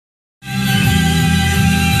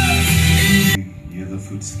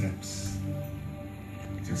footsteps.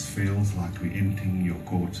 It just feels like we're entering your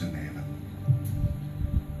courts in heaven.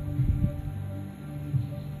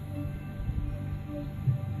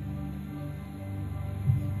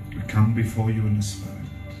 We come before you in the Spirit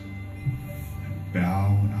and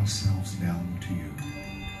bow ourselves down to you.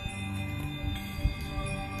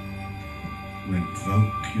 We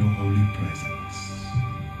invoke your holy presence.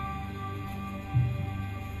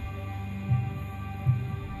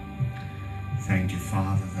 Thank you,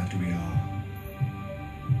 Father, that we are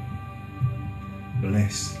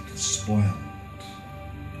blessed, spoiled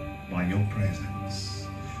by your presence,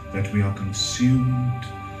 that we are consumed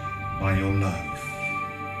by your love,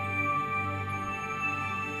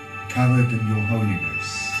 covered in your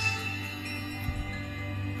holiness,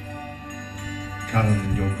 covered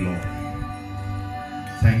in your glory.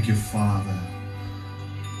 Thank you, Father,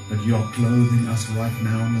 that you are clothing us right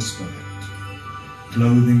now in the Spirit,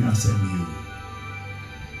 clothing us anew,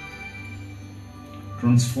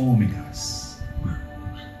 transforming us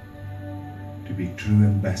to be true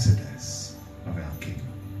ambassadors of our King.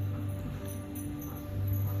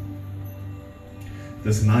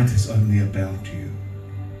 This night is only about you.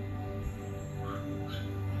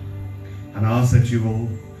 And I ask that you will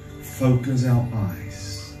focus our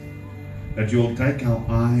eyes, that you will take our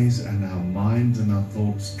eyes and our minds and our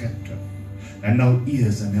thoughts captive, and our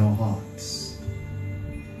ears and our hearts,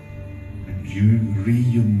 and you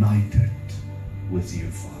reunite it with you,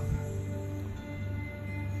 Father.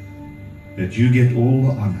 That you get all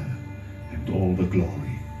the honor and all the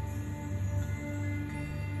glory.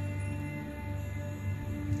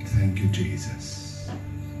 Thank you, Jesus.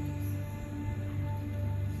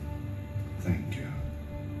 Thank you.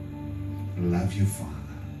 I love you, Father.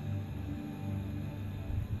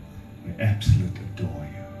 We absolutely adore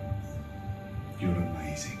you. You're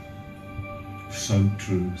amazing. So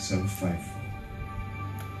true, so faithful.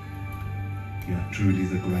 You are truly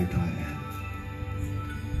the great I am.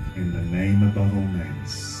 In the name above all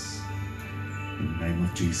names, in the name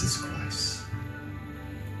of Jesus Christ.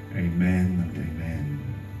 Amen and amen.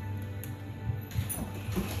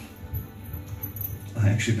 I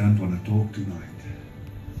actually don't want to talk tonight.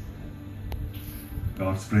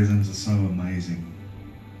 God's presence is so amazing.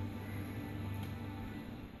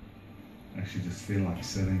 I actually just feel like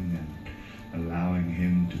sitting and allowing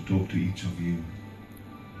Him to talk to each of you.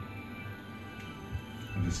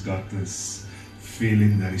 I've just got this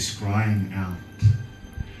feeling that He's crying out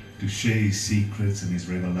to share His secrets and His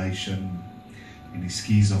revelation and His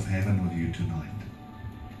keys of heaven with you tonight.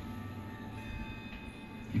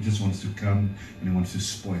 He just wants to come and He wants to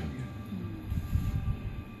spoil you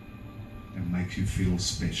and make you feel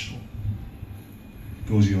special,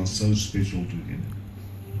 because you are so special to Him.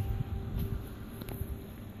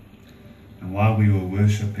 And while we were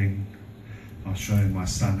worshiping, I was showing my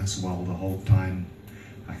son as well the whole time.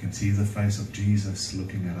 I can see the face of Jesus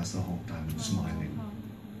looking at us the whole time and smiling.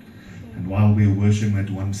 And while we were worshiping at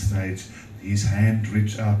one stage, His hand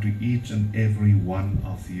reached out to each and every one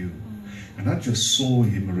of you. And I just saw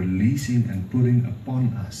Him releasing and putting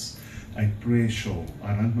upon us a prayer shawl.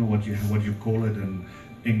 I don't know what you call it in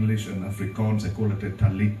English and Afrikaans. They call it a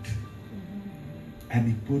talit. And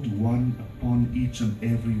He put one upon each and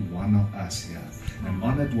every one of us here. And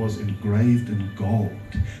on it was engraved in gold.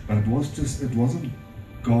 But it wasn't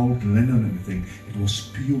gold, linen or anything. It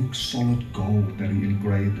was pure solid gold that He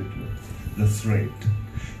engraved it with, the thread.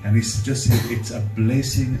 And He's just said it's a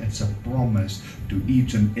blessing, it's a promise to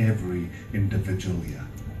each and every individual here.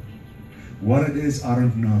 What it is, I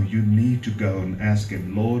don't know. You need to go and ask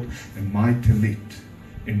Him, Lord, in my talit,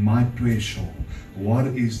 in my prayer shawl, what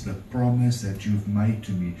is the promise that you've made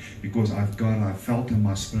to me? Because I felt in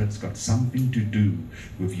my spirit it's got something to do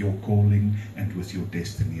with your calling and with your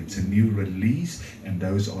destiny. It's a new release, and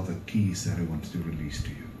those are the keys that He wants to release to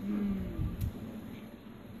you.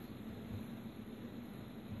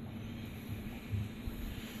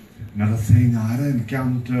 Another thing, I had an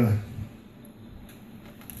encounter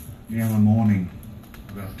the other morning,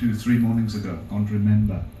 about 2-3 mornings ago, can't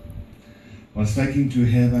remember. I was taken to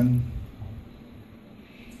heaven,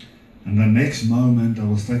 and the next moment I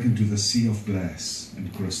was taken to the sea of glass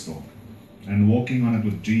and crystal, and walking on it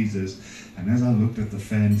with Jesus. And as I looked at the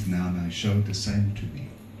fans now, and He showed the same to me.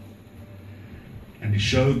 And He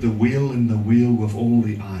showed the wheel in the wheel with all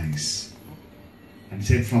the eyes. And He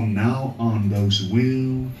said, from now on, those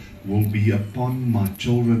wheels will be upon my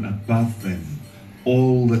children, above them,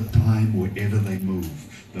 all the time, wherever they move.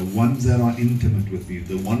 The ones that are intimate with me,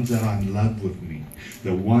 the ones that are in love with me,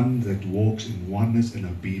 the one that walks in oneness and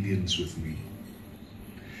obedience with me.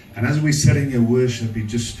 And as we're sitting here worship, it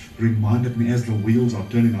just reminded me as the wheels are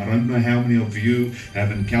turning. I don't know how many of you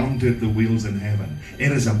have encountered the wheels in heaven.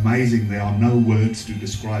 It is amazing. There are no words to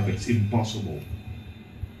describe it. It's impossible.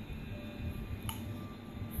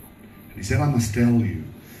 And he said, I must tell you,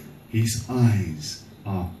 his eyes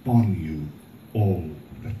are upon you all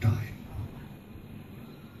the time.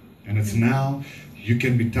 And it's now you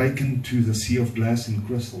can be taken to the sea of glass and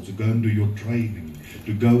crystal to go and do your training,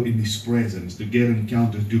 to go in his presence, to get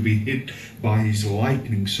encountered, to be hit by his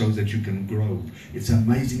lightning so that you can grow. It's an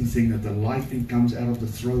amazing thing that the lightning comes out of the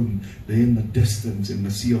throne there in the distance in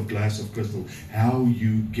the sea of glass of crystal. How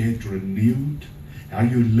you get renewed, how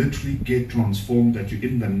you literally get transformed, that you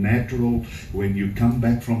in the natural, when you come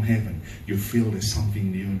back from heaven, you feel there's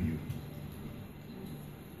something new in you.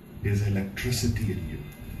 There's electricity in you.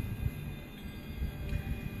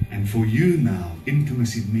 And for you now,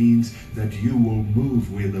 intimacy means that you will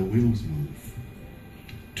move where the wheels move,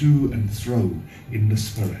 to and fro in the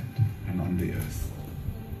spirit and on the earth.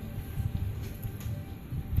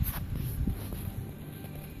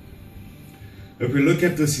 If we look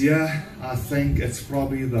at this year, I think it's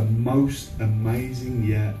probably the most amazing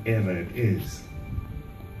year ever. It is.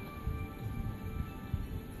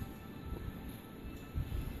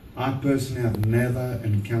 I personally have never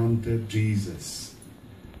encountered Jesus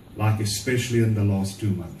like especially in the last 2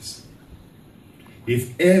 months.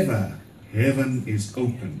 If ever heaven is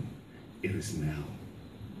open, it is now.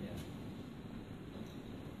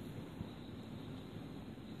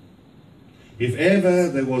 If ever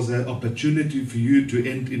there was an opportunity for you to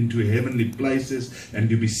enter into heavenly places and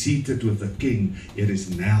to be seated with the King, it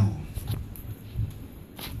is now.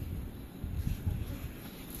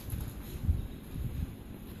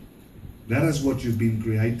 That is what you've been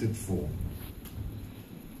created for.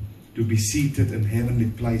 To be seated in heavenly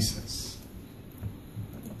places.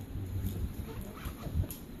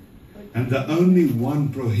 And the only one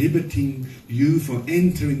prohibiting you from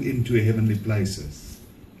entering into heavenly places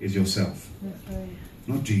is yourself. That's right.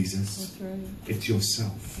 Not Jesus. That's right. It's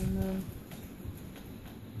yourself. Amen.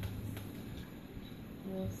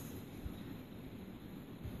 Yes.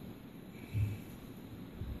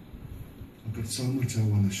 I've got so much I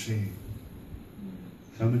want to share.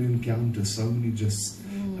 So many encounters, so many just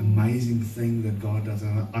amazing things that God does.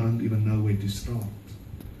 I don't even know where to start.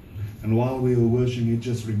 And while we were worshiping, it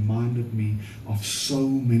just reminded me of so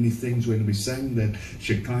many things. When we sang that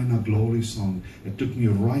Shekinah Glory song, it took me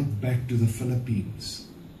right back to the Philippines.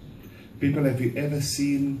 People, have you ever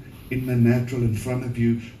seen in the natural in front of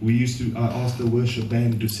you? I asked the worship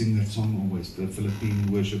band to sing that song always, the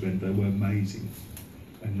Philippine worship band. They were amazing.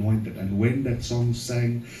 Anointed. And when that song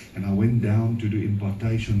sang and I went down to do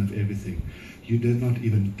impartation of everything, you did not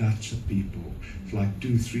even touch the people. It's like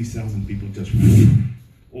 2,000-3,000 people just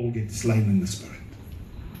all get slain in the spirit.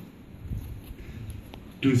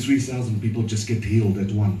 2,000-3,000 people just get healed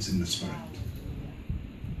at once in the spirit.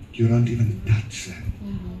 You don't even touch them.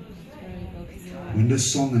 When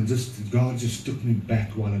this song and God just took me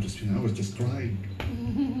back while I was just crying.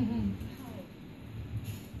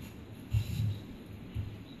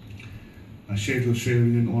 I shared with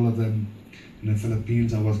Sherry and all of them in the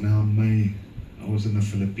Philippines. I was in May. I was in the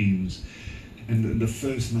Philippines. And the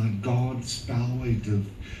first night, God's power,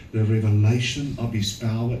 the revelation of His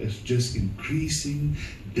power is just increasing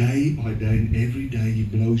day by day. And every day He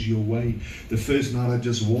blows you away. The first night I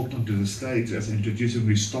just walked onto the stage as introducing.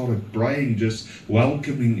 We started praying, just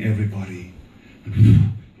welcoming everybody.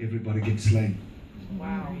 And everybody gets slain.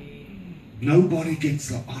 Wow. Nobody gets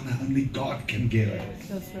the honor. Only God can get it.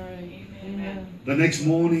 That's right. Amen. The next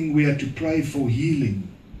morning we had to pray for healing.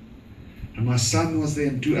 And my son was there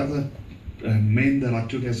and 2 other men that I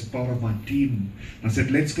took as part of my team. And I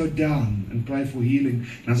said, let's go down and pray for healing.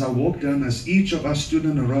 And as I walked down, as each of us stood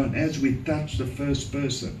in a row, and as we touched the first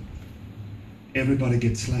person, everybody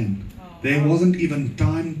gets slain. There wasn't even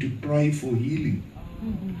time to pray for healing.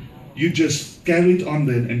 You just carried on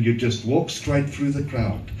then and you just walked straight through the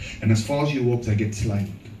crowd. And as far as you walk, they get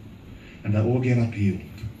slain. And they all get up healed.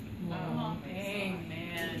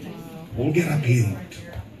 All get up healed.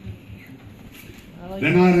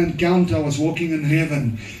 Then I had an encounter. I was walking in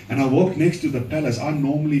heaven and I walked next to the palace. I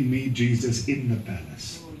normally meet Jesus in the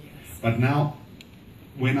palace. But now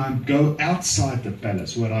when I go outside the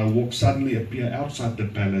palace, where I walk suddenly appear outside the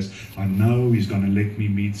palace, I know He's going to let me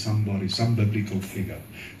meet somebody, some biblical figure.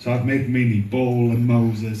 So I've met many, Paul and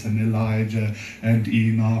Moses and Elijah and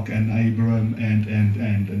Enoch and Abraham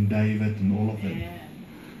and David and all of them.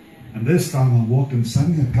 And this time I walked and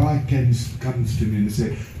suddenly a guy comes to me and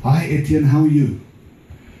said, "Hi Etienne, how are you?"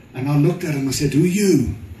 And I looked at him and I said, "Who are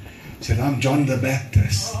you?" He said, "I'm John the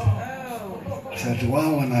Baptist." I said,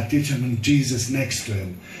 wow, and I teach him and Jesus next to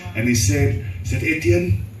him. And he said,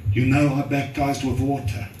 Etienne, you know I baptized with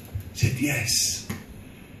water. I said, yes.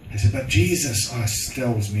 I said, but Jesus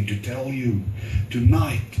tells me to tell you,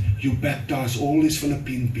 tonight you baptize all these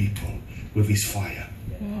Philippine people with his fire.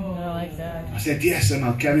 I like that. I said, yes, and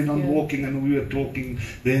I carried on walking, and we were talking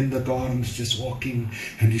there in the gardens, just walking,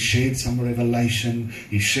 and he shared some revelation.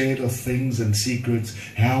 He shared of things and secrets,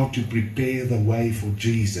 how to prepare the way for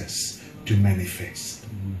Jesus to manifest.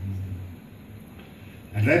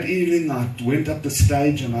 And that evening I went up the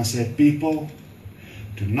stage and I said, people,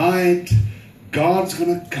 tonight God's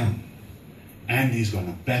going to come and he's going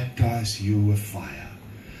to baptize you with fire.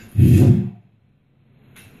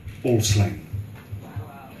 All slain.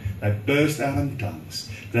 They burst out in tongues.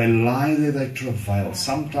 They lie there, they travail.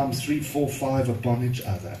 Sometimes 3, 4, 5 upon each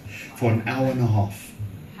other for an hour and a half.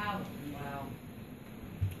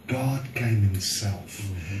 God came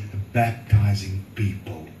himself baptizing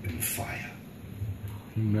people in fire.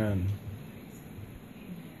 Amen.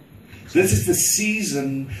 This is the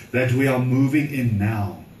season that we are moving in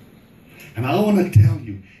now. And I want to tell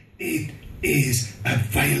you, it is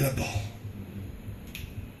available.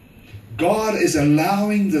 God is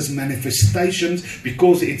allowing these manifestations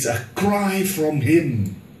because it's a cry from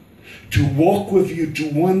him to walk with you, to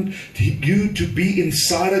want you to be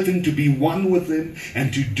inside of him, to be one with him,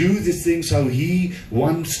 and to do this thing so he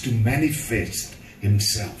wants to manifest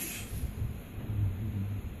himself.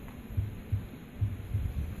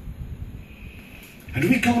 And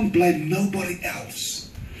we can't blame nobody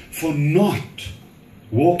else for not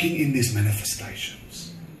walking in these manifestations.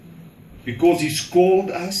 Because he's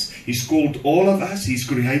called us, he's called all of us, he's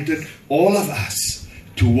created all of us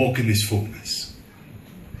to walk in his fullness.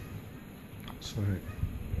 Sorry.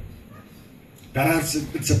 But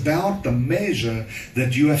it's about the measure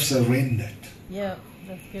that you have surrendered. Yeah,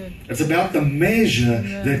 that's good. It's about the measure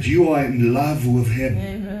that you are in love with him.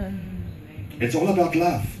 Amen. It's all about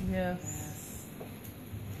love. Yes.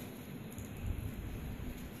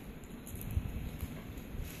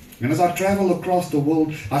 And as I travel across the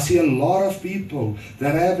world, I see a lot of people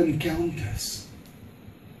that have encounters.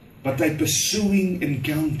 But they're pursuing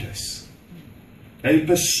encounters. They're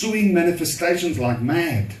pursuing manifestations like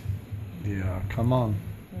mad. Yeah, come on.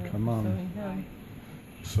 Come on. Him.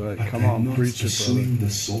 So But come they're on, not preach it, brother. pursuing the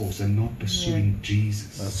source. They're not pursuing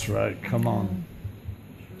Jesus. That's right. Come on.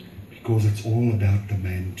 Because it's all about the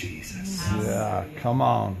man Jesus. Yeah, come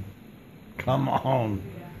on. Come on.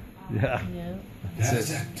 Yeah, Yeah.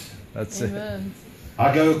 That's it. that's it. Amen.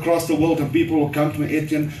 I go across the world and people will come to me,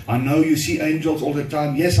 Etienne, I know you see angels all the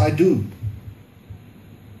time. Yes, I do.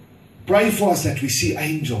 Pray for us that we see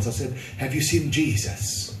angels. I said, have you seen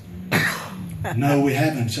Jesus? No, we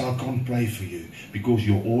haven't, so I can't pray for you because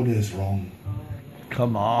your order is wrong.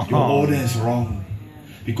 Come on. Your order is wrong.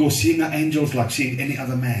 Because seeing an angel is like seeing any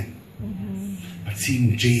other man. But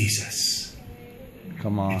seeing Jesus,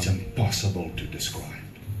 Come on. it's impossible to describe.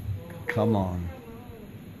 Come on.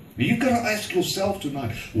 You got to ask yourself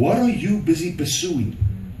tonight, what are you busy pursuing?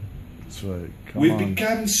 That's right. Come We've on.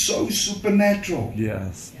 become so supernatural,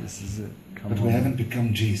 Yes, this is it. Come but on. we haven't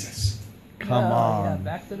become Jesus. Come Yeah, on.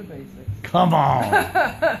 back to the basics. Come on.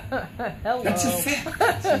 Hello. That's a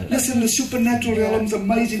fact. Listen, the supernatural realm is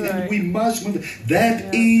amazing, That's and right. we must move.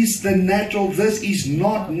 That is the natural. This is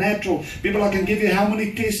not natural. People, I can give you how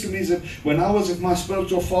many testimonies of when I was with my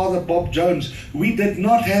spiritual father, Bob Jones. We did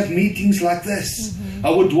not have meetings like this. I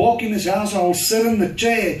would walk in his house, I will sit in the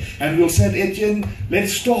chair, and we'll say, Etienne,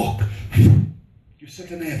 let's talk. You sit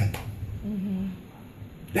in heaven.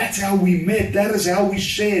 That's how we met. That is how we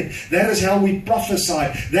shared. That is how we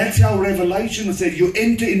prophesied. That's how Revelation said. You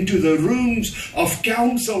enter into the rooms of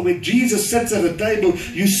council where Jesus sits at a table.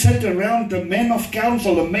 You sit around the men of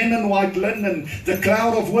council, the men in white linen, the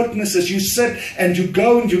cloud of witnesses. You sit and you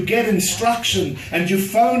go and you get instruction. And you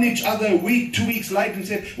phone each other a week, 2 weeks later and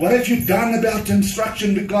say, what have you done about the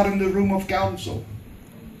instruction we got in the room of council?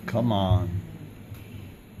 Come on.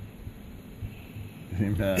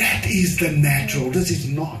 Amen. That is the natural. This is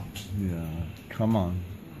not. Yeah. Come on.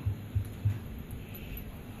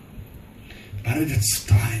 But it's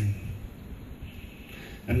time.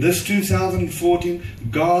 And this 2014,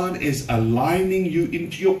 God is aligning you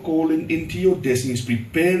into your calling, into your destiny. He's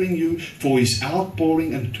preparing you for His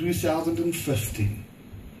outpouring in 2015.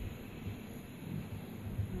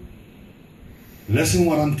 Listen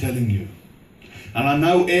what I'm telling you. And I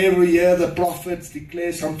know every year the prophets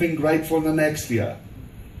declare something great for the next year.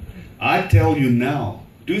 I tell you now,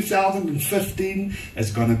 2015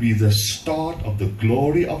 is going to be the start of the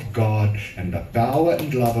glory of God and the power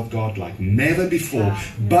and love of God like never before.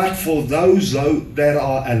 But for those that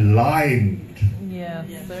are aligned. Yeah,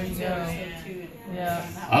 there you go. Yeah.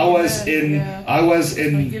 I was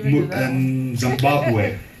in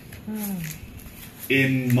Zimbabwe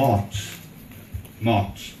in March.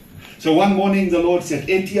 So one morning the Lord said,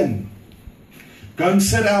 Etienne, go and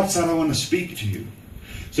sit outside, I want to speak to you.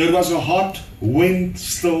 So it was a hot, wind,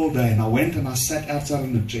 still day, and I went and I sat outside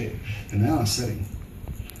in a chair. And now I was sitting.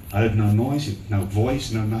 I heard no noise, no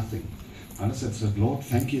voice, no nothing. I just said, Lord,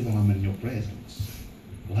 thank you that I'm in your presence.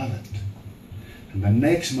 Love it. And the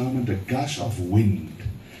next moment, a gush of wind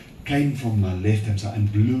came from my left-hand side and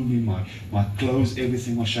blew me. My clothes,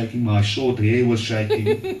 everything was shaking. My short hair was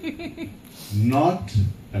shaking. Not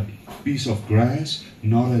a piece of grass,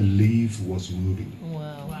 not a leaf was moving.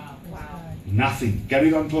 Wow. Nothing.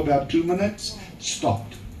 Carried on for about 2 minutes,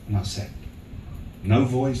 stopped, and I sat. No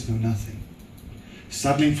voice, no nothing.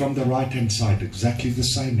 Suddenly from the right-hand side, exactly the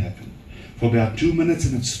same happened. For about 2 minutes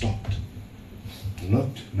and it stopped. I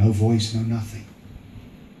looked, no voice, no nothing.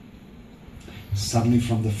 Suddenly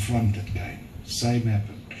from the front it came, same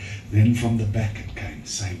happened. Then from the back it came,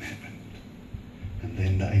 same happened. And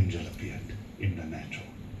then the angel appeared in the natural.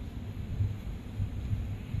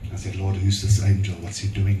 I said, Lord, who's this angel? What's he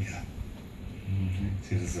doing here? He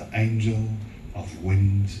said, it's the angel of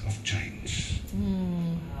winds of change.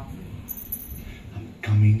 I'm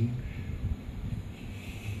coming.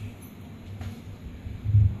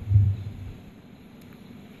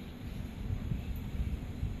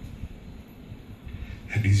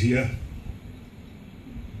 And he's here.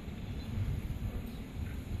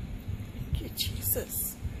 Thank you,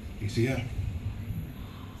 Jesus. He's here.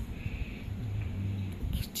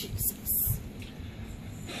 Thank you, Jesus.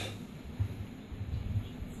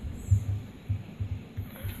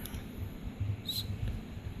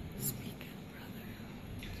 Speak, brother.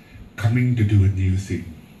 Coming to do a new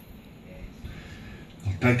thing.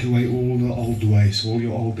 I'll take away all the old ways, all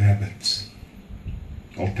your old habits.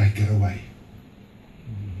 I'll take it away.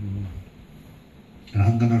 And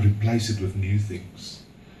I'm going to replace it with new things.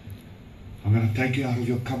 I'm going to take you out of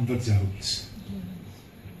your comfort zones.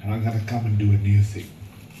 And I'm going to come and do a new thing.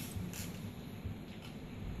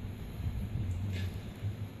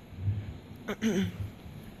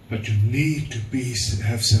 But you need to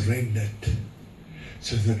have surrendered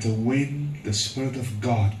so that the wind, the Spirit of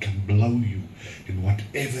God can blow you in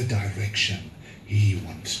whatever direction He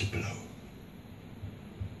wants to blow.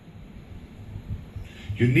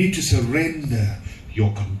 You need to surrender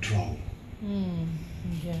your control,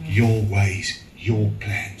 your ways, your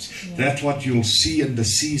plans. That's what you'll see in the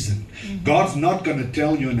season. God's not going to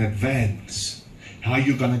tell you in advance how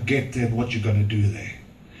you're going to get there and what you're going to do there.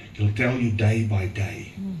 He'll tell you day by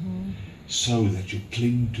day so that you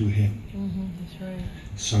cling to Him, That's right.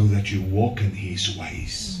 so that you walk in His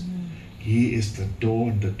ways. He is the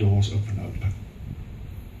door and the door's open.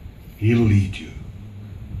 He'll lead you.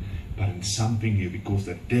 But in something new, because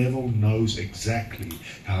the devil knows exactly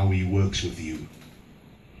how he works with you.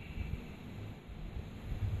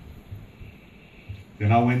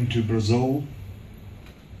 Then I went to Brazil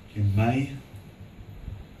in May.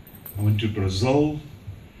 I went to Brazil.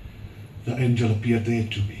 The angel appeared there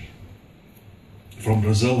to me. From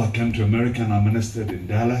Brazil I came to America and I ministered in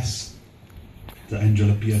Dallas. The angel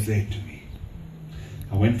appeared there to me.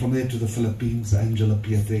 I went from there to the Philippines. The angel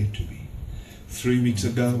appeared there to me. 3 weeks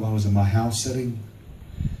ago, I was in my house sitting.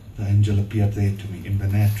 The angel appeared there to me in the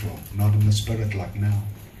natural, not in the spirit like now.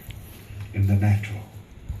 In the natural.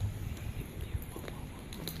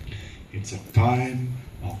 It's a time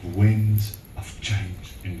of winds of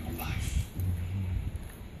change in your life.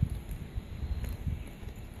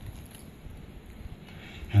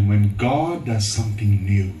 And when God does something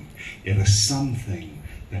new, it is something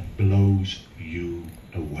that blows you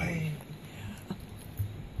away.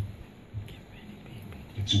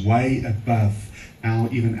 It's way above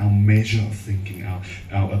even our measure of thinking,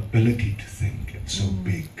 our ability to think. It's so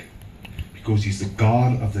big. Because He's the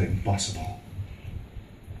God of the impossible.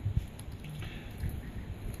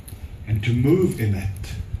 And to move in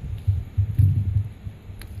it,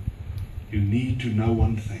 you need to know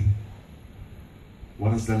one thing.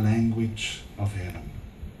 What is the language of heaven?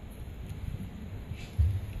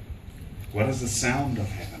 What is the sound of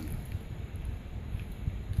heaven?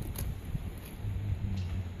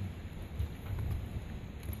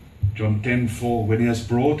 John 10:4, when He has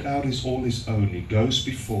brought out all His own, He goes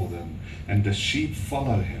before them, and the sheep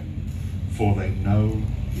follow Him, for they know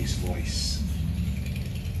His voice.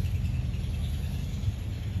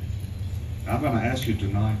 I'm going to ask you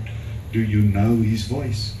tonight, Do you know His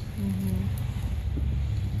voice?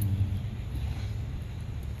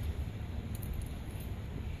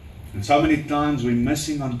 And so many times we're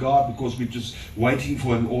missing on God because we're just waiting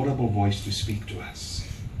for an audible voice to speak to us.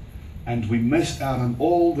 And we miss out on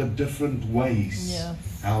all the different ways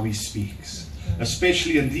how He speaks.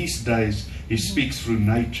 Especially in these days, He speaks through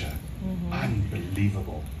nature.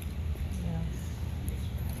 Unbelievable.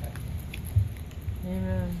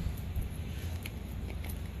 Amen.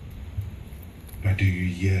 But do you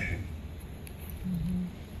hear Him?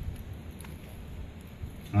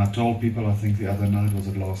 And I told people, I think the other night, was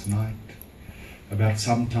it last night, about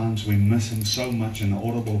sometimes we miss Him so much in the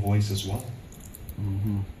audible voice as well.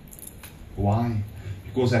 Why?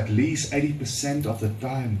 Because at least 80% of the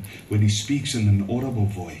time when He speaks in an audible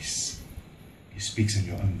voice, He speaks in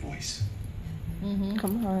your own voice.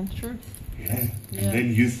 Come on, it's true. Yeah. And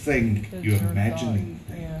then you think you're imagining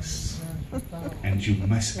things. And you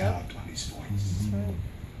miss out on His voice. And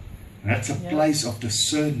that's a place of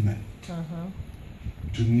discernment.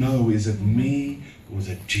 To know, is it me or is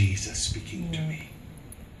it Jesus speaking to me?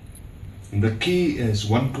 And the key is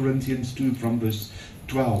 1 Corinthians 2 from verse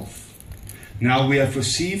 12. Now we have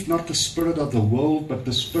received not the spirit of the world, but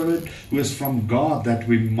the Spirit who is from God, that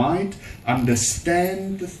we might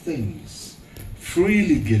understand the things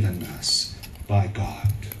freely given us by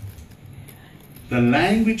God. The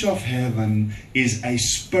language of heaven is a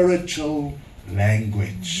spiritual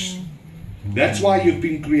language. That's why you've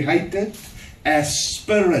been created as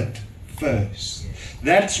spirit first.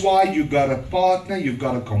 That's why you got a partner, you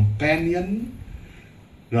got a companion,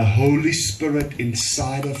 the Holy Spirit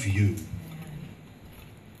inside of you.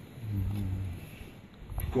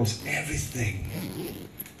 Because everything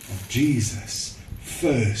of Jesus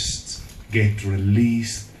first get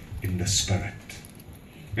released in the Spirit.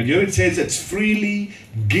 And here it says it's freely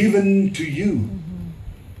given to you.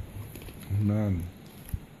 Amen.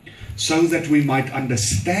 So that we might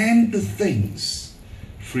understand the things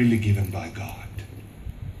freely given by God.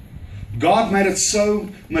 God made it so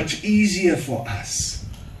much easier for us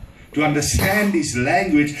to understand His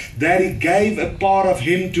language that He gave a part of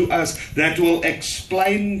Him to us that will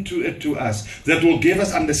explain it to us, that will give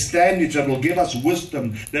us understanding, that will give us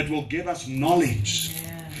wisdom, that will give us knowledge.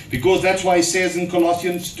 Because that's why He says in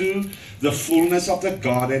Colossians 2, the fullness of the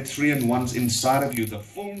Godhead, 3 in 1's inside of you. The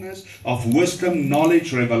fullness of wisdom,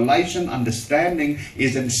 knowledge, revelation, understanding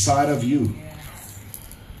is inside of you.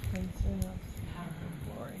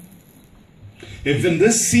 If in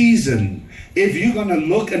this season, if you're going to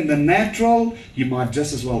look in the natural, you might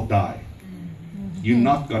just as well die. You're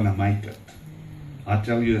not going to make it. I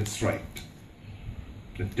tell you it straight.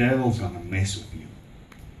 The devil's going to mess with you.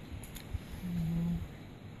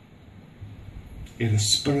 It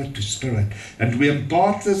is spirit to spirit. And we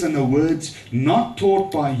impart this in the words not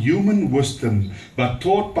taught by human wisdom, but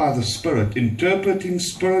taught by the Spirit, interpreting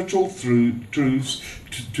spiritual truths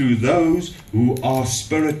to those who are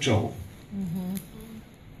spiritual.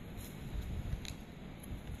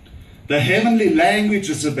 The heavenly language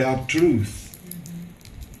is about truth.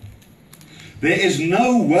 There is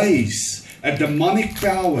no ways a demonic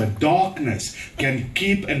power, darkness, can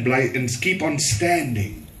keep on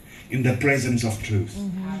standing in the presence of truth.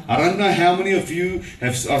 I don't know how many of you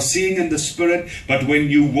are seeing in the Spirit, but when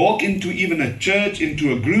you walk into even a church,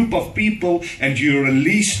 into a group of people, and you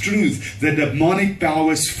release truth, the demonic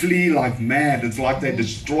powers flee like mad. It's like they're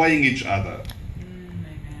destroying each other.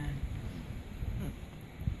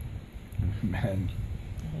 Amen.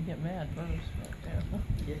 I get mad first.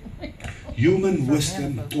 Human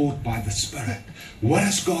wisdom taught by the Spirit. What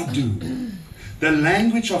does God do? The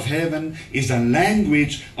language of heaven is a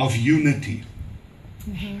language of unity.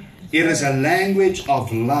 It is a language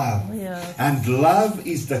of love. And love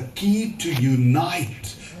is the key to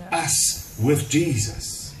unite us with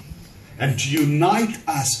Jesus. And to unite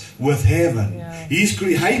us with heaven. He's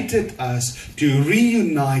created us to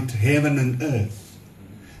reunite heaven and earth.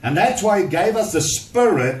 And that's why He gave us the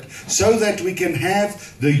Spirit, so that we can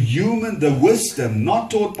have the wisdom, not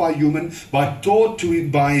taught by human, but taught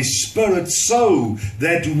by His Spirit, so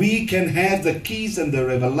that we can have the keys and the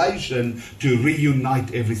revelation to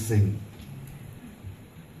reunite everything.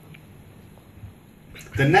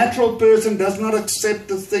 The natural person does not accept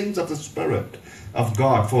the things of the Spirit of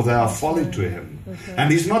God, for they are folly to him.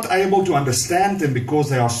 And he's not able to understand them because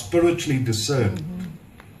they are spiritually discerned.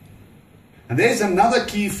 And there's another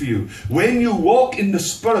key for you. When you walk in the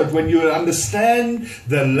Spirit, when you understand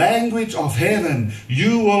the language of heaven,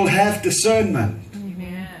 you will have discernment.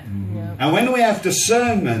 And when we have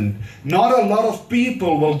discernment, not a lot of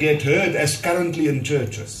people will get hurt as currently in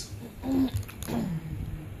churches.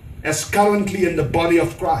 As currently in the body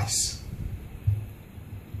of Christ.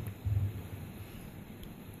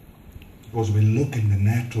 Because we look in the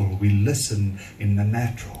natural, we listen in the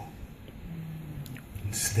natural,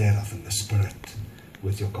 instead of in the spirit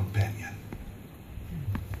with your companion.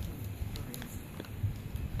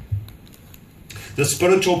 The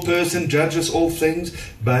spiritual person judges all things,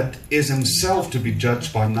 but is himself to be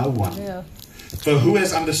judged by no one. Yeah. For who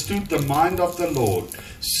has understood the mind of the Lord,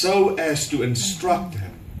 so as to instruct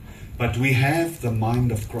him? But we have the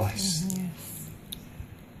mind of Christ.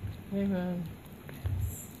 Amen.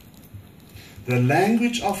 The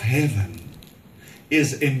language of heaven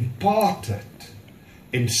is imparted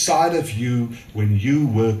inside of you when you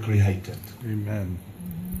were created. Amen.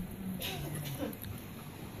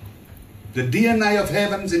 The DNA of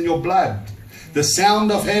heaven's in your blood. The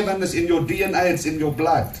sound of heaven is in your DNA, it's in your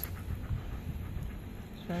blood.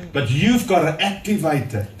 Right. But you've got to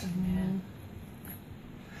activate it.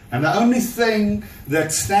 And the only thing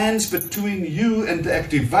that stands between you and the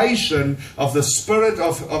activation of the spirit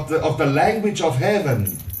of the language of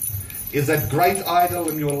heaven is that great idol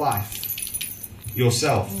in your life,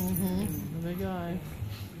 yourself. The big eye.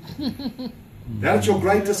 That's your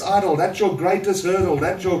greatest idol. That's your greatest hurdle.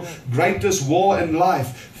 That's your greatest war in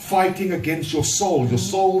life, fighting against your soul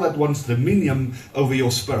that wants dominion over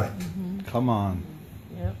your spirit. Come on.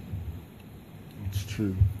 Yep. It's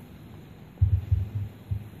true.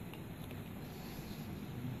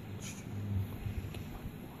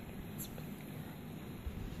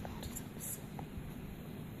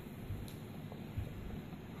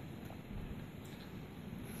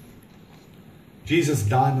 Jesus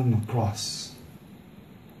died on the cross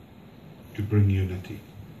to bring unity.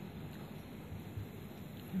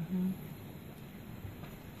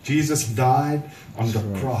 Jesus died on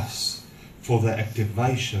the cross for the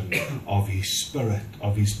activation of His Spirit,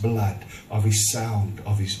 of His blood, of His sound,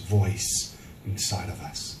 of His voice inside of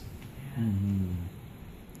us.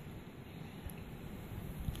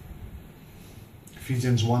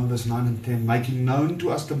 Ephesians 1 verse 9 and 10, making known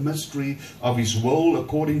to us the mystery of His will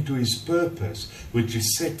according to His purpose, which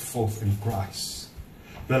is set forth in Christ.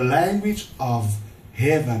 The language of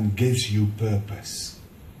heaven gives you purpose.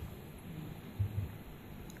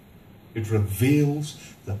 It reveals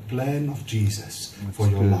the plan of Jesus for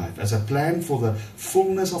your life as a plan for the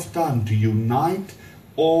fullness of time to unite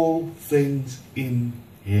all things in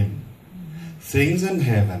Him. Things in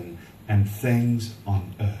heaven and things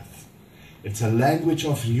on earth. It's a language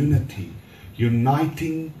of unity,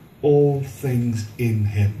 uniting all things in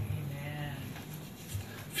Him.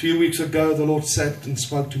 A few weeks ago, the Lord sat and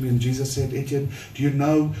spoke to me, and Jesus said, Etienne, do you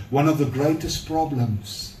know one of the greatest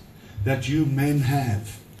problems that you men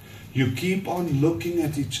have? You keep on looking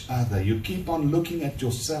at each other. You keep on looking at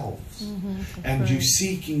yourselves. And you're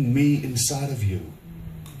seeking me inside of you.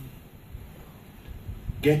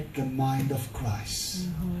 Get the mind of Christ.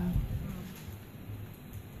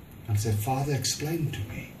 And I said, Father, explain to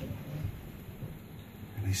me.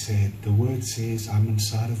 And He said, the Word says, I'm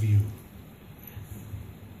inside of you.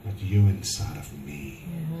 But you inside of me.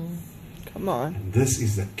 Come on. And this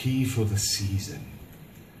is the key for the season.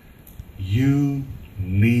 You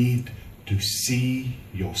need to see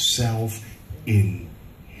yourself in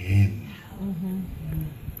Him.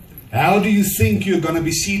 How do you think you're going to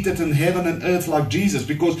be seated in heaven and earth like Jesus?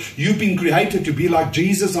 Because you've been created to be like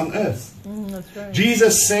Jesus on earth. That's right.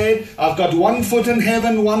 Jesus said, I've got one foot in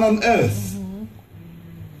heaven, one on earth.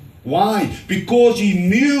 Why? Because He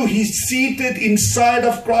knew He's seated inside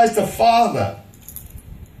of Christ the Father.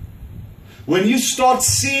 When you start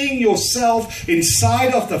seeing yourself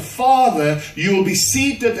inside of the Father, you will be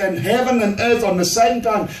seated in heaven and earth on the same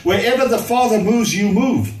time. Wherever the Father moves, you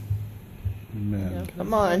move. Amen. Yep,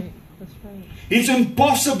 Come on. Right. That's right. It's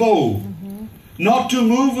impossible not to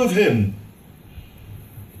move with Him.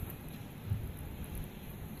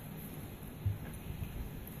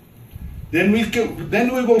 Then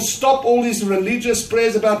we will stop all these religious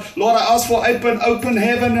prayers about, Lord, I ask for open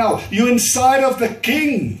heaven now. You're inside of the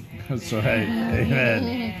King. That's right.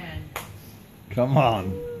 Amen. Come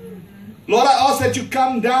on. Lord, I ask that you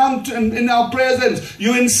come down in our presence.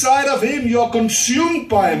 You're inside of Him. You're consumed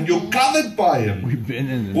by Him. You're covered by Him. We've been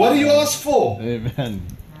in this. What do you ask for? Amen.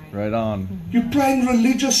 Right on. You're praying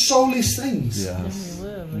religious, soulish things. Yes. And we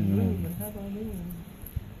live and move and have our being.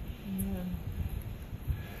 Amen.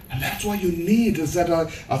 And that's what you need, is that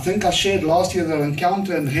I think I shared last year that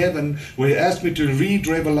encounter in heaven where He asked me to read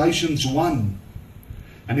Revelations 1.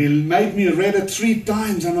 And He made me read it 3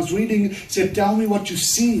 times. And I was reading, said, tell me what you've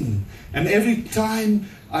seen. And every time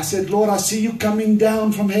I said, Lord, I see you coming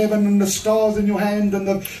down from heaven and the stars in your hand and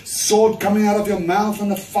the sword coming out of your mouth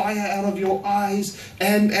and the fire out of your eyes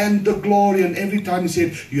and the glory. And every time He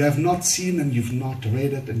said, you have not seen and you've not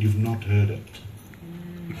read it and you've not heard it.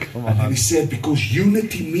 Come And then on. he said, because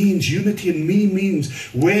unity in me means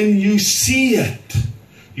when you see it,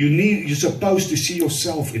 you're supposed to see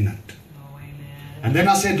yourself in it. And then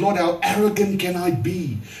I said, Lord, how arrogant can I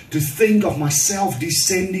be to think of myself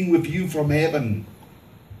descending with you from heaven?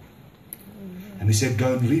 And he said,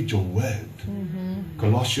 go and read your word.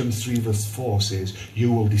 Colossians 3 verse 4 says,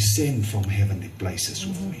 you will descend from heavenly places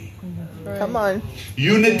with me. Come on.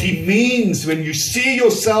 Unity means when you see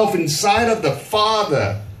yourself inside of the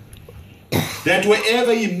Father, that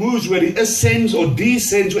wherever he moves, where he ascends or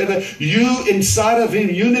descends, wherever you inside of him,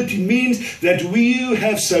 unity means that you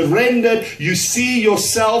have surrendered. You see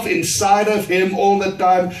yourself inside of him all the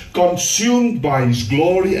time, consumed by his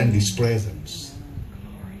glory and his presence.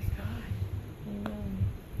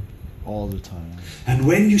 All the time. And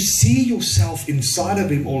when you see yourself inside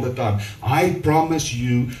of him all the time, I promise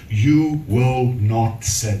you, you will not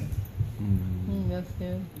sin. That's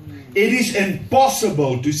good. It is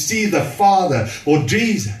impossible to see the Father or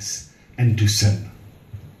Jesus and to sin.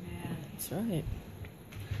 That's right.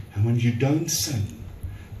 And when you don't sin,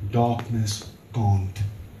 darkness can't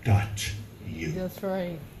touch you. That's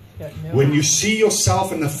right. Got no When you see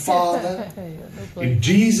yourself in the Father, no place. in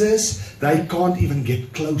Jesus, they can't even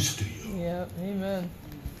get close to you. Yeah, amen.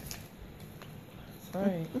 That's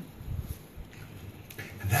right.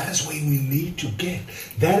 And that is where we need to get.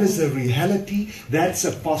 That is a reality. That's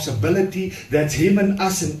a possibility. That's him and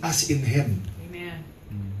us in him. Amen.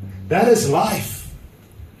 That is life.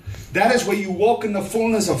 That is where you walk in the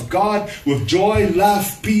fullness of God with joy,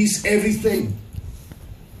 love, peace, everything.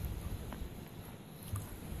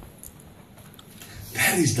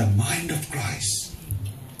 That is the mind of Christ.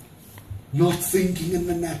 Not thinking in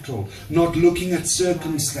the natural, not looking at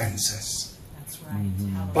circumstances, That's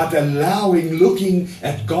right. but looking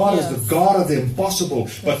at God as the God of the impossible,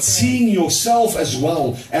 but seeing yourself as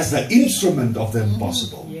well as the instrument of the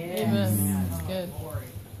impossible. Amen. That's good.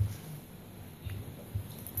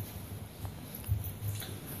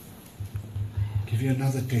 Give you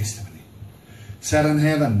another testimony. Sat in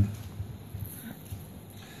heaven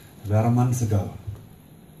about a month ago.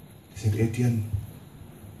 He said, Etienne,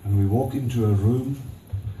 and we walked into a room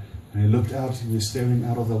and he looked out, he was staring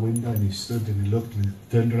out of the window and he stood and he looked and he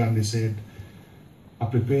turned around and he said, I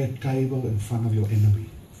prepare a table in front of your enemy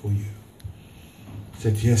for you. He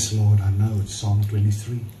said, yes, Lord, I know, it's Psalm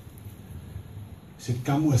 23. He said,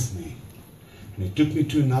 come with me. And he took me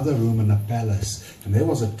to another room in a palace and there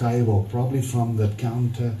was a table probably from the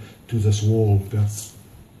counter to this wall,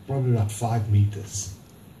 probably about 5 meters.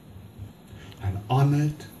 And on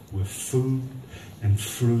it were food and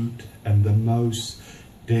fruit and the most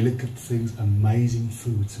delicate things, amazing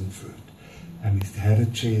foods and fruit. And he had a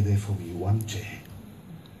chair there for me, one chair.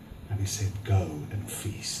 And he said, go and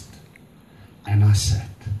feast. And I sat.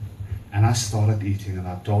 And I started eating and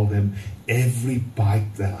I told him every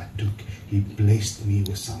bite that I took, he blessed me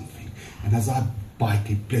with something. And as I bite,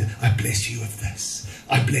 I bless you with this.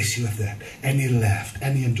 I bless you with that. And he laughed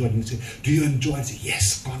and he enjoyed it. And he said, do you enjoy it? I said,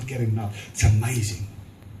 yes, can't get enough. It's amazing.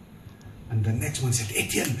 And the next one said,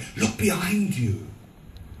 Etienne, look behind you.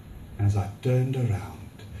 And as I turned around,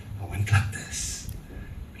 I went like this.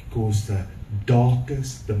 Because the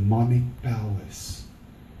darkest demonic powers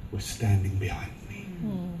were standing behind me.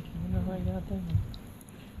 I know how I got there.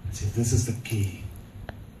 I said, this is the key.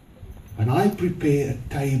 When I prepare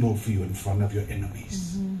a table for you in front of your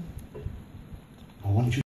enemies, I want you